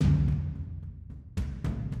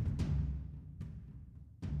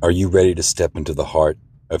Are you ready to step into the heart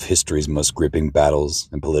of history's most gripping battles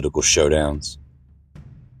and political showdowns?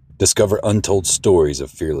 Discover untold stories of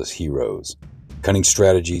fearless heroes, cunning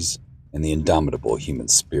strategies, and the indomitable human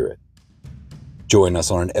spirit. Join us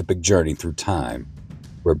on an epic journey through time,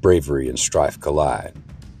 where bravery and strife collide.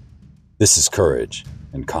 This is Courage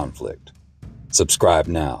and Conflict. Subscribe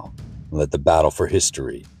now and let the battle for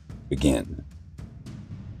history begin.